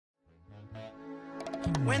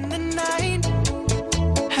When the night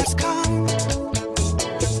has come.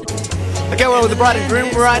 Okay, well, with the bride and groom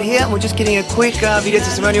right here, and we're just getting a quick video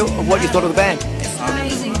testimonial of what you thought of the band.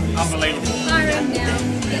 Amazing. Unbelievable.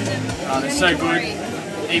 They're so good.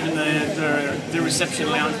 Even the reception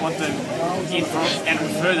lounge want them in from and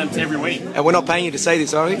refer them to every week. And we're not paying you to say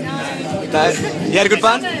this, are we? No. No? You had a good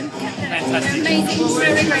fun? Fantastic. Amazing.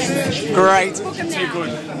 Really great. Great. Too good.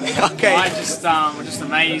 Okay. I'm just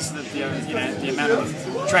amazed that the amount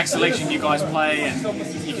of track selection you guys play, and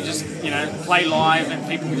you can just play live, and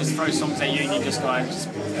people can just throw songs at you, and you just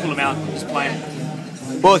pull them out and just play them.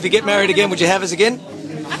 Well, if you get married again, would you have us again?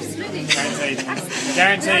 Absolutely. Guaranteed.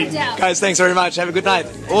 Guaranteed. Guys, thanks very much. Have a good night.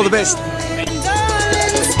 All the best. Thank